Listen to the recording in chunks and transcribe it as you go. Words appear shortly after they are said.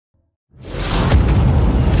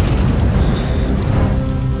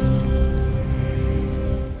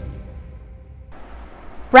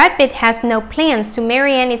Brad Pitt has no plans to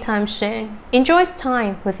marry anytime soon, enjoys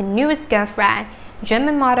time with his newest girlfriend,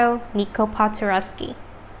 German model Nicole.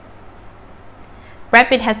 Brad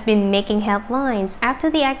Pitt has been making headlines after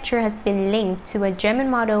the actor has been linked to a German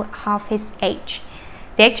model half his age.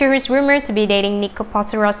 The actor, who is rumored to be dating Nicole,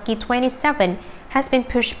 27, has been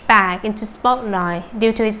pushed back into spotlight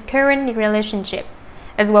due to his current relationship,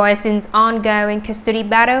 as well as his ongoing custody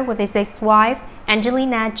battle with his ex-wife,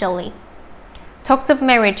 Angelina Jolie. Talks of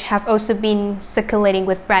marriage have also been circulating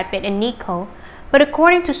with Brad Pitt and Nicole, but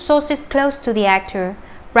according to sources close to the actor,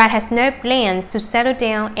 Brad has no plans to settle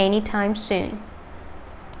down anytime soon.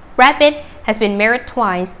 Brad Pitt has been married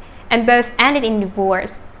twice, and both ended in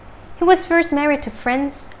divorce. He was first married to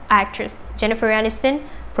French actress Jennifer Aniston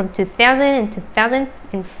from 2000 and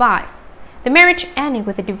 2005. The marriage ended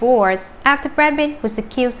with a divorce after Brad Pitt was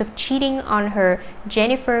accused of cheating on her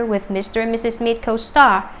Jennifer with Mr. and Mrs. Smith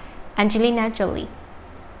co-star Angelina Jolie.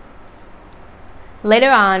 Later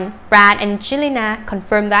on, Brad and Angelina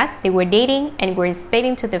confirmed that they were dating and were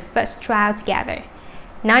expecting to their first trial together.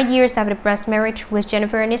 9 years after Brad's marriage with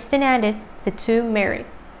Jennifer Aniston ended, the two married.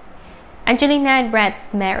 Angelina and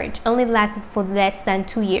Brad's marriage only lasted for less than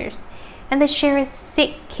 2 years, and they shared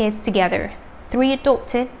 6 kids together, 3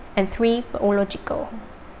 adopted and 3 biological.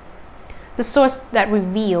 The source that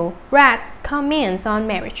revealed Brad's comments on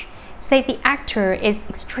marriage said the actor is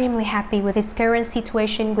extremely happy with his current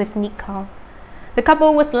situation with Nicole. The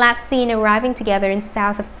couple was last seen arriving together in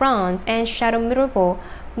south of France and Château-Mirabeau,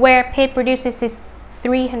 where Pitt produces his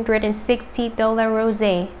 $360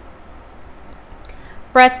 rosé.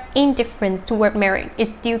 Brad's indifference toward marriage is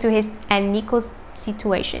due to his and Nicole's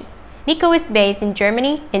situation. Nicole is based in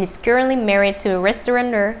Germany and is currently married to a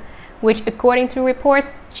restaurateur, which, according to reports,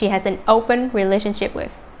 she has an open relationship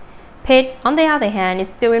with. Pitt, on the other hand, is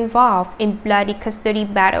still involved in bloody custody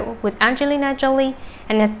battle with Angelina Jolie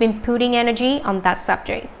and has been putting energy on that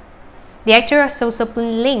subject. The actor has also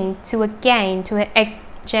been linked to her ex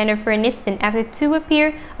Jennifer Aniston after two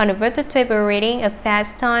appeared on a virtual table reading of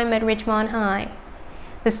Fast Time at Richmond High.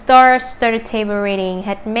 The star-studded table reading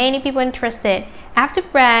had many people interested after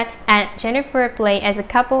Brad and Jennifer played as a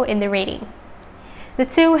couple in the reading. The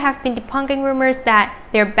two have been debunking rumors that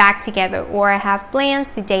they're back together or have plans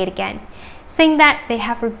to date again, saying that they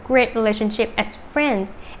have a great relationship as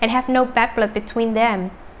friends and have no bad blood between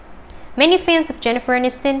them. Many fans of Jennifer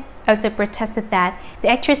Aniston also protested that the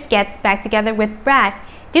actress gets back together with Brad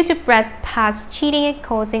due to Brad's past cheating and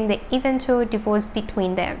causing the eventual divorce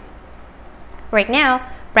between them. Right now,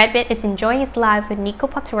 Brad Pitt is enjoying his life with Nicole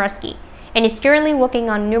and is currently working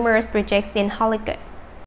on numerous projects in Hollywood.